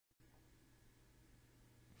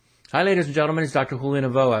Hi, ladies and gentlemen. It's Dr.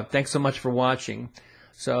 Novoa. Thanks so much for watching.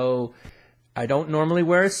 So, I don't normally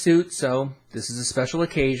wear a suit, so this is a special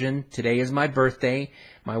occasion. Today is my birthday.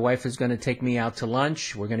 My wife is going to take me out to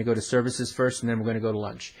lunch. We're going to go to services first, and then we're going to go to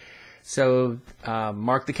lunch. So,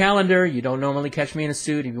 mark the calendar. You don't normally catch me in a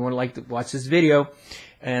suit. If you want to watch this video,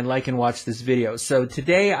 and watch this video. So,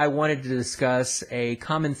 today I wanted to discuss a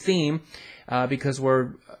common theme because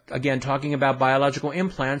we're, again, talking about biological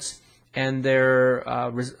implants and their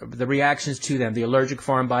the reactions to them, the allergic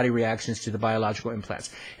foreign body reactions to the biological implants.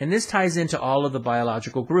 And this ties into all of the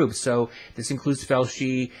biological groups. So this includes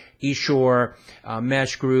Felshi, Essure,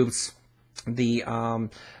 mesh groups, the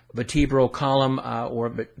vertebral column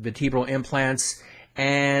or vertebral implants,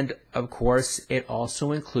 and of course it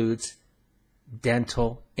also includes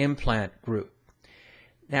dental implant group.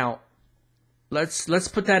 Now, let's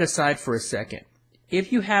put that aside for a second.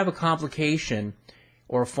 If you have a complication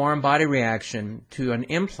or a foreign body reaction to an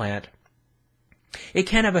implant, it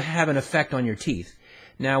can have an effect on your teeth.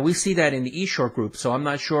 Now, we see that in the Essure group, so I'm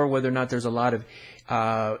not sure whether or not there's a lot of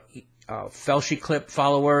Felshi clip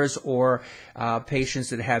followers or patients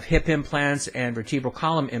that have hip implants and vertebral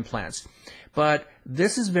column implants. But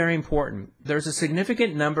this is very important. There's a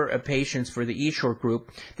significant number of patients for the Essure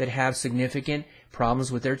group that have significant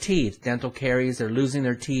problems with their teeth, dental caries, they're losing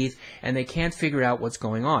their teeth, and they can't figure out what's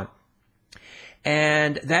going on.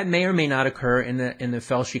 And that may or may not occur in the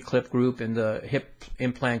Felshi clip group, in the hip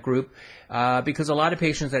implant group, because a lot of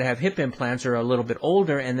patients that have hip implants are a little bit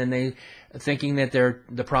older, and then they thinking that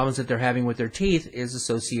the problems that they're having with their teeth is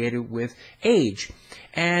associated with age.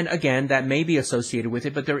 And again, that may be associated with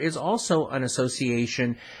it, but there is also an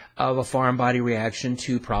association of a foreign body reaction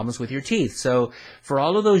to problems with your teeth. So for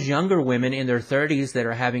all of those younger women in their 30s that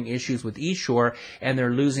are having issues with Essure and they're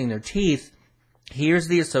losing their teeth, here's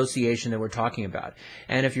the association that we're talking about.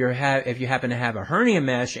 And if you happen to have a hernia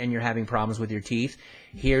mesh and you're having problems with your teeth,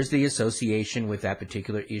 here's the association with that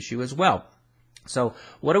particular issue as well. So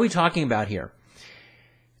what are we talking about here?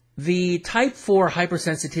 The type 4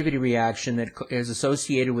 hypersensitivity reaction that is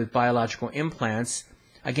associated with biological implants,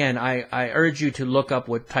 again, I urge you to look up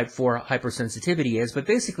what type 4 hypersensitivity is, but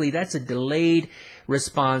basically that's a delayed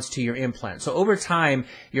response to your implant. So over time,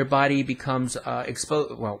 your body becomes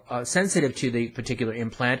sensitive to the particular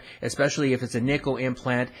implant, especially if it's a nickel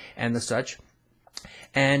implant and the such.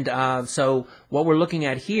 And so what we're looking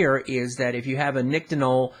at here is that if you have a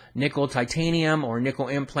nictinol, nickel titanium, or nickel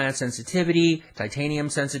implant sensitivity, titanium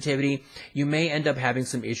sensitivity, you may end up having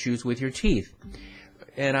some issues with your teeth.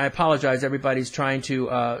 And I apologize, everybody's trying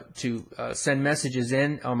to send messages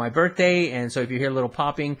in on my birthday, and so if you hear a little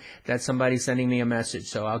popping, that's somebody sending me a message.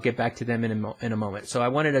 So I'll get back to them in a moment. So I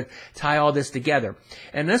wanted to tie all this together.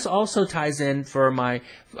 And this also ties in for my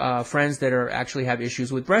friends that actually have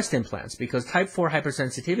issues with breast implants, because type 4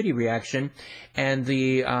 hypersensitivity reaction and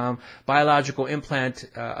the biological implant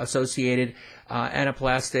associated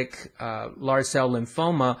anaplastic large cell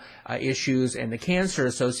lymphoma issues and the cancer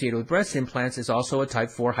associated with breast implants is also a type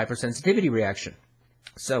 4 hypersensitivity reaction.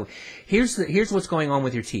 So here's what's going on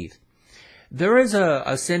with your teeth. There is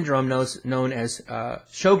a syndrome known as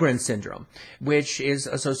Sjogren's syndrome, which is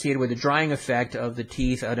associated with a drying effect of the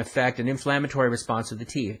teeth, an inflammatory response of the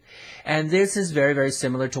teeth. And this is very, very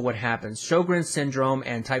similar to what happens. Sjogren's syndrome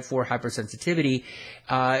and type 4 hypersensitivity,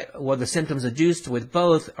 the symptoms adduced with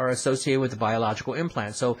both are associated with the biological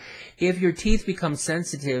implant. So if your teeth become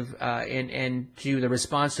sensitive and to the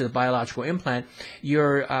response to the biological implant,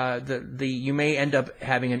 you may end up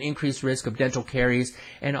having an increased risk of dental caries,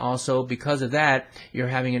 and also because of that, you're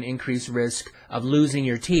having an increased risk of losing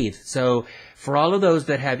your teeth. So for all of those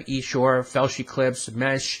that have Essure, Felshi clips,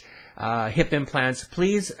 mesh, hip implants,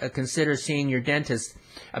 please consider seeing your dentist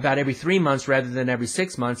about every 3 months rather than every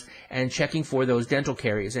 6 months and checking for those dental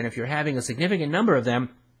caries. And if you're having a significant number of them,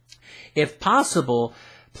 if possible,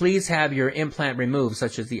 please have your implant removed,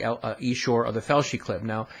 such as the Essure or the Felshi clip.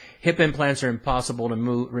 Now, hip implants are impossible to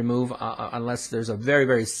remove unless there's a very,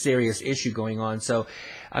 very serious issue going on. So,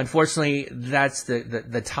 unfortunately, that's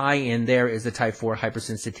the tie-in there is the type 4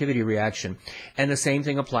 hypersensitivity reaction. And the same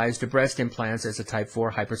thing applies to breast implants as a type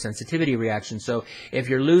 4 hypersensitivity reaction. So, if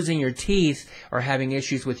you're losing your teeth or having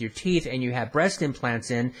issues with your teeth and you have breast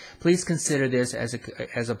implants in, please consider this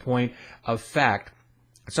as a point of fact.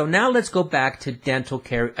 So now let's go back to dental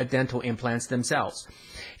implants themselves.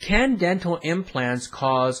 Can dental implants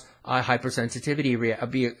cause a hypersensitivity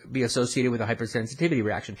be associated with a hypersensitivity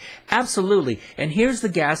reaction? Absolutely. And here's the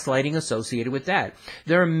gaslighting associated with that.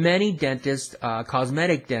 There are many dentists,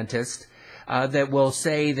 cosmetic dentists, that will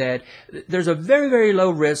say that there's a very, very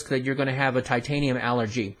low risk that you're going to have a titanium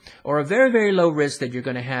allergy, or a very, very low risk that you're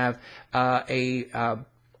going to have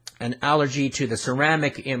an allergy to the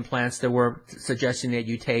ceramic implants that we're suggesting that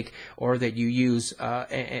you take or that you use,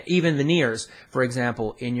 even veneers, for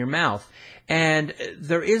example, in your mouth. And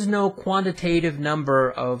there is no quantitative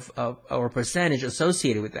number or percentage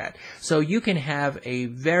associated with that. So you can have a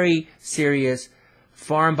very serious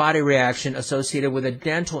foreign body reaction associated with a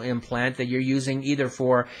dental implant that you're using either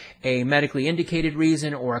for a medically indicated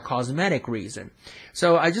reason or a cosmetic reason.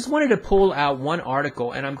 So I just wanted to pull out one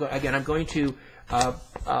article, and I'm going to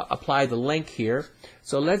apply the link here.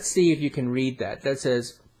 So let's see if you can read that. That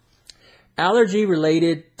says, allergy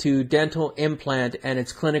related to dental implant and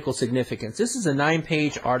its clinical significance. This is a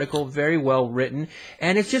 9-page article, very well written,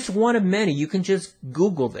 and it's just one of many. You can just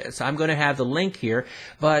Google this. I'm going to have the link here,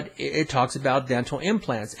 but it talks about dental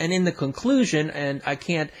implants. And in the conclusion, and I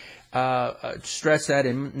can't stress that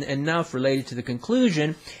enough related to the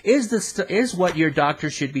conclusion, is what your doctor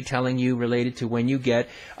should be telling you related to when you get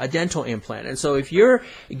a dental implant. And so if you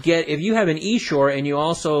have an e-shore and you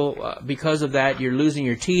also, because of that, you're losing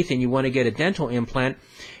your teeth and you want to get a dental implant,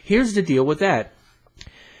 here's the deal with that.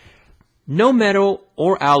 No metal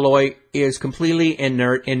or alloy is completely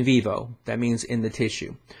inert in vivo. That means in the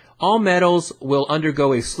tissue. All metals will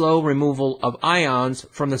undergo a slow removal of ions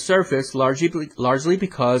from the surface, largely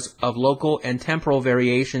because of local and temporal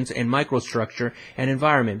variations in microstructure and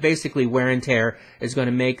environment. Basically, wear and tear is going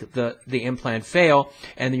to make the implant fail,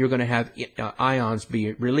 and you're going to have ions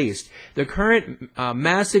be released. The current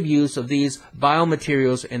massive use of these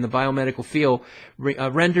biomaterials in the biomedical field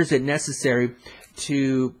renders it necessary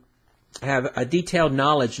to have a detailed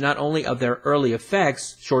knowledge not only of their early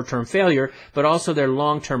effects, short-term failure, but also their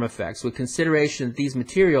long-term effects, with consideration that these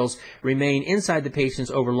materials remain inside the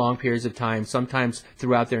patients over long periods of time, sometimes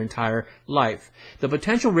throughout their entire life. The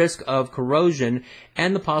potential risk of corrosion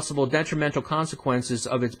and the possible detrimental consequences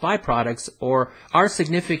of its byproducts are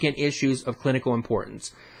significant issues of clinical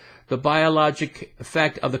importance. The biologic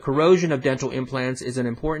effect of the corrosion of dental implants is an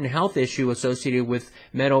important health issue associated with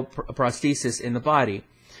metal prosthesis in the body.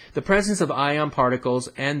 The presence of ion particles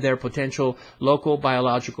and their potential local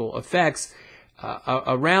biological effects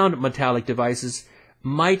around metallic devices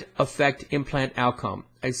might affect implant outcome.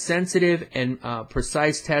 A sensitive and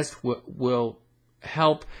precise test will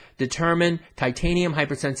help determine titanium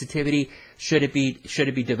hypersensitivity should it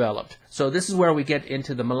be developed. So this is where we get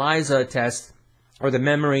into the ELISA test, or the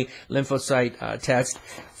memory lymphocyte test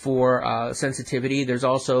for sensitivity. There's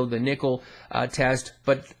also the nickel test,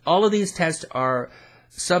 but all of these tests are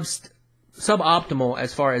suboptimal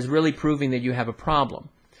as far as really proving that you have a problem.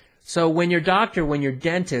 So when your doctor, when your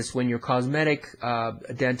dentist, when your cosmetic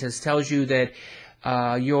dentist tells you that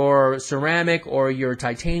your ceramic or your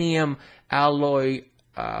titanium alloy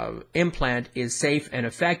implant is safe and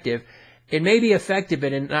effective, it may be effective,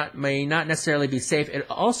 but it may not necessarily be safe. It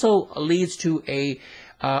also leads to a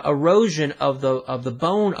erosion of the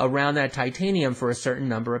bone around that titanium for a certain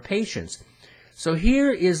number of patients. So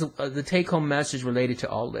here is the take-home message related to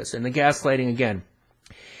all this, and the gaslighting again.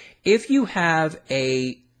 If you have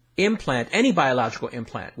a implant, any biological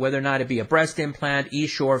implant, whether or not it be a breast implant,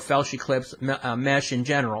 e-shore, Felshi clips, mesh in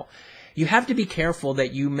general, you have to be careful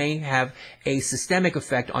that you may have a systemic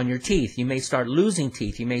effect on your teeth. You may start losing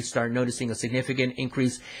teeth. You may start noticing a significant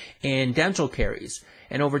increase in dental caries.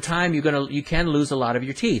 And over time, you can lose a lot of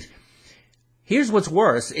your teeth. Here's what's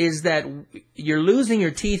worse, is that you're losing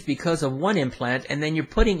your teeth because of one implant, and then you're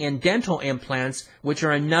putting in dental implants, which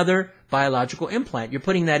are another biological implant. You're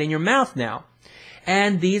putting that in your mouth now.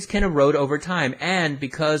 And these can erode over time. And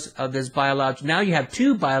because of this now you have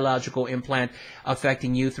two biological implant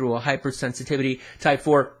affecting you through a hypersensitivity, type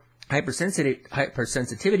 4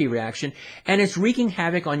 hypersensitivity reaction, and it's wreaking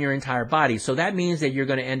havoc on your entire body. So that means that you're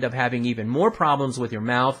going to end up having even more problems with your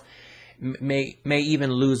mouth, may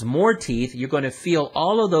even lose more teeth. You're going to feel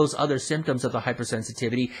all of those other symptoms of the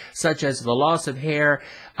hypersensitivity, such as the loss of hair,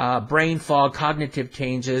 brain fog, cognitive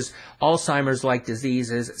changes, Alzheimer's-like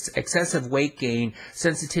diseases, excessive weight gain,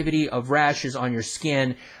 sensitivity of rashes on your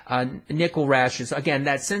skin, nickel rashes. Again,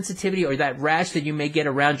 that sensitivity or that rash that you may get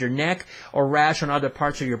around your neck or rash on other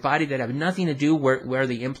parts of your body that have nothing to do where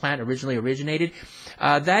the implant originally originated,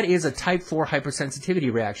 that is a type 4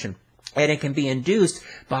 hypersensitivity reaction. And it can be induced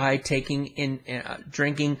by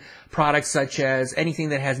drinking products such as anything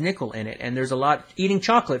that has nickel in it. And there's a lot, eating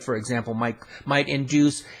chocolate, for example, might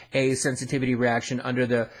induce a sensitivity reaction under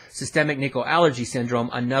the systemic nickel allergy syndrome,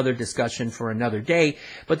 another discussion for another day.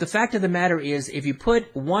 But the fact of the matter is, if you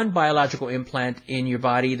put one biological implant in your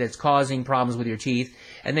body that's causing problems with your teeth,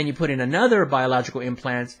 and then you put in another biological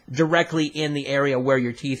implant directly in the area where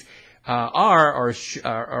your teeth are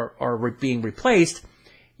being replaced,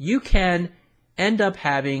 you can end up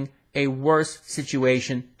having a worse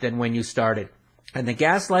situation than when you started. And the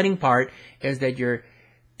gaslighting part is that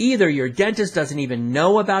either your dentist doesn't even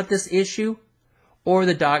know about this issue, or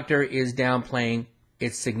the doctor is downplaying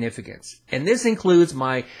its significance. And this includes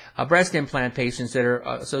my breast implant patients that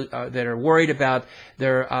are worried about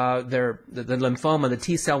the lymphoma, the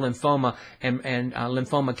T-cell lymphoma, and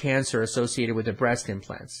lymphoma cancer associated with the breast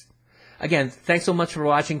implants. Again, thanks so much for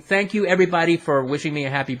watching. Thank you, everybody, for wishing me a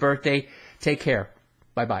happy birthday. Take care.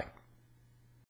 Bye-bye.